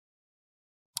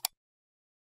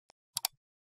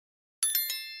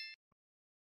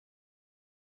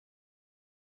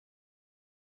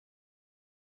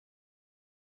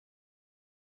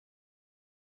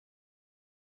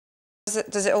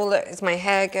Does it all look, is my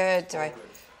hair good? Do I,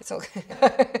 it's all good.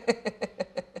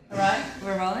 All right,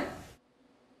 we're rolling.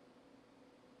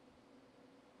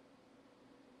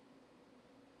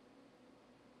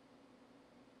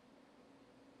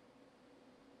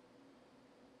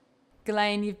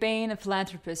 Ghislaine, you've been a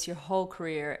philanthropist your whole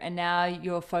career, and now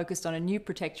you're focused on a new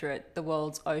protectorate, the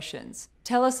world's oceans.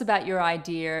 Tell us about your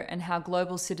idea and how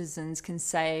global citizens can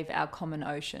save our common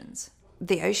oceans.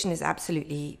 The ocean is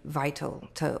absolutely vital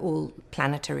to all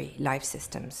planetary life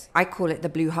systems. I call it the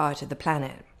blue heart of the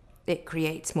planet. It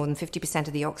creates more than 50%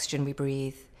 of the oxygen we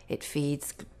breathe. It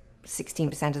feeds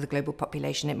 16% of the global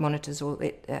population. It monitors all,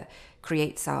 it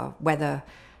creates our weather,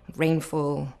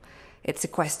 rainfall. It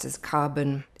sequesters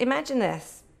carbon. Imagine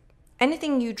this.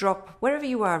 Anything you drop, wherever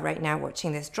you are right now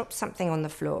watching this, drop something on the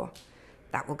floor.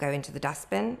 That will go into the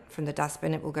dustbin. From the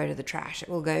dustbin, it will go to the trash. It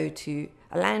will go to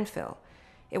a landfill.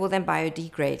 It will then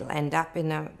biodegrade. It'll end up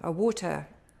in a water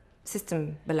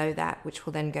system below that, which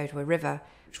will then go to a river,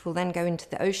 which will then go into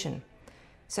the ocean.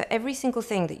 So every single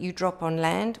thing that you drop on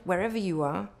land, wherever you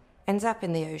are, ends up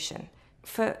in the ocean.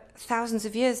 For thousands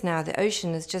of years now, the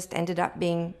ocean has just ended up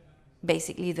being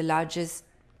basically the largest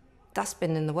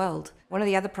dustbin in the world. One of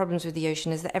the other problems with the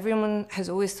ocean is that everyone has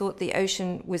always thought the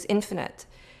ocean was infinite,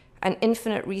 an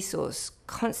infinite resource,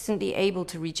 constantly able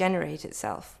to regenerate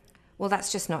itself. Well,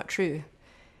 that's just not true.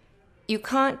 You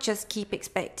can't just keep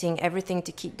expecting everything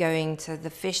to keep going, to the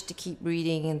fish to keep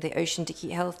breeding and the ocean to keep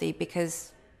healthy,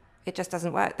 because it just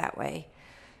doesn't work that way.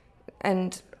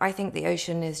 And I think the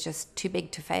ocean is just too big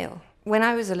to fail. When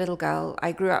I was a little girl,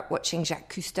 I grew up watching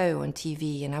Jacques Cousteau on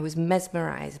TV, and I was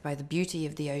mesmerized by the beauty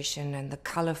of the ocean and the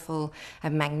colorful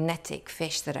and magnetic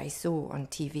fish that I saw on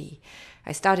TV.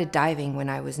 I started diving when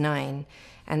I was 9,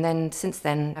 and then since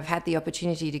then I've had the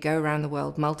opportunity to go around the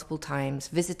world multiple times,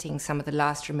 visiting some of the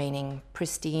last remaining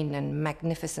pristine and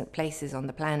magnificent places on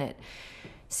the planet,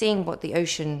 seeing what the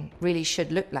ocean really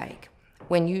should look like.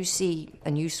 When you see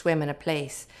and you swim in a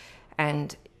place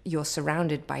and you're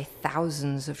surrounded by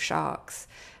thousands of sharks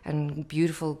and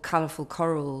beautiful, colorful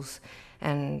corals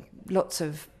and lots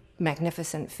of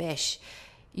magnificent fish,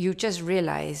 you just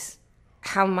realize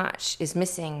how much is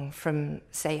missing from,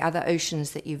 say, other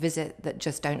oceans that you visit that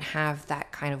just don't have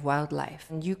that kind of wildlife.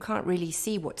 And you can't really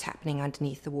see what's happening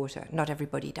underneath the water. Not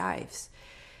everybody dives.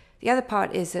 The other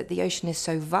part is that the ocean is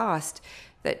so vast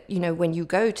that, you know, when you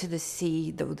go to the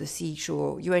sea, the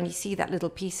seashore, you only see that little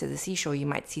piece of the seashore. You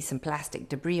might see some plastic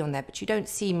debris on there, but you don't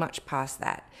see much past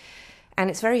that. And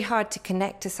it's very hard to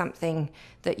connect to something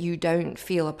that you don't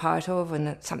feel a part of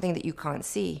and something that you can't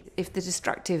see. If the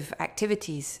destructive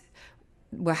activities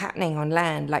were happening on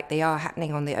land like they are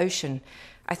happening on the ocean,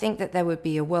 I think that there would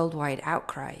be a worldwide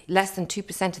outcry. Less than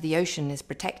 2% of the ocean is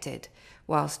protected,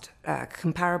 whilst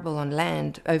comparable on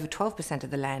land, over 12%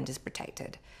 of the land is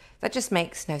protected. That just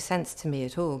makes no sense to me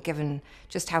at all, given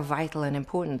just how vital and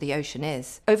important the ocean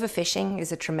is. Overfishing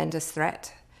is a tremendous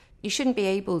threat. You shouldn't be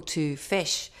able to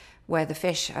fish where the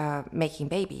fish are making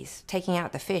babies. Taking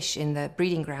out the fish in the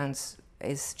breeding grounds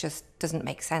is just doesn't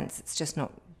make sense. It's just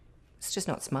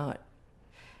not smart.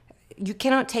 You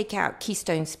cannot take out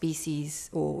keystone species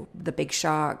or the big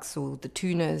sharks or the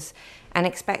tunas and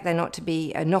expect there not to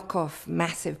be a knockoff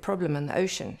massive problem in the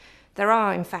ocean. There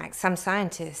are, in fact, some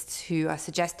scientists who are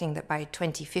suggesting that by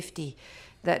 2050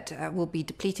 that we'll be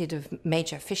depleted of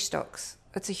major fish stocks.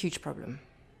 That's a huge problem.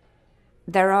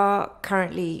 There are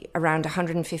currently around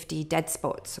 150 dead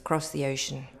spots across the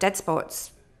ocean. Dead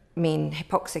spots mean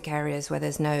hypoxic areas where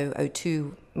there's no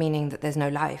O2, meaning that there's no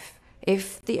life.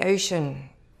 If the ocean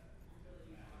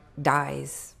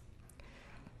dies,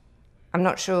 I'm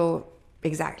not sure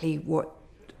exactly what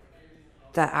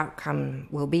the outcome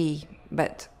will be,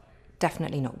 but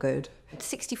definitely not good.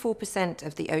 64%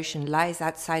 of the ocean lies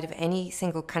outside of any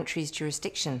single country's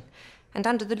jurisdiction, and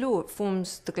under the law it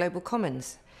forms the global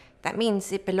commons. That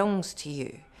means it belongs to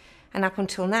you. And up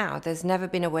until now, there's never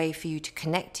been a way for you to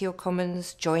connect to your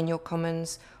commons, join your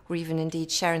commons, or even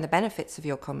indeed share in the benefits of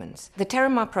your commons. The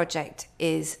Terramar project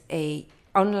is an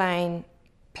online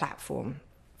platform,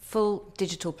 full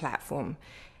digital platform.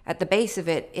 At the base of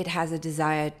it, it has a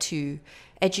desire to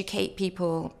educate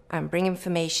people and bring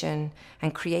information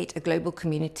and create a global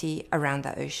community around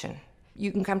the ocean.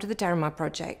 You can come to the Terramar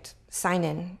project, sign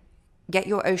in, get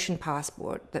your ocean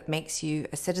passport that makes you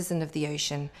a citizen of the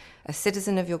ocean, a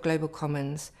citizen of your global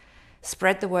commons,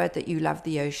 spread the word that you love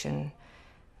the ocean,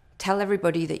 tell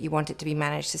everybody that you want it to be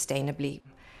managed sustainably,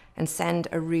 and send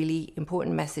a really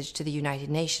important message to the United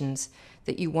Nations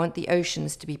that you want the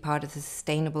oceans to be part of the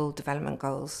Sustainable Development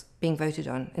Goals being voted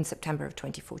on in September of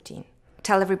 2014.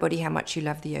 Tell everybody how much you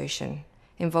love the ocean.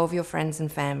 Involve your friends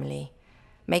and family.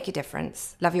 make a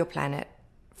difference, love your planet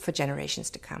for generations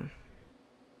to come.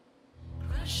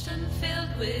 Crushed and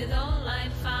filled with all I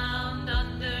found.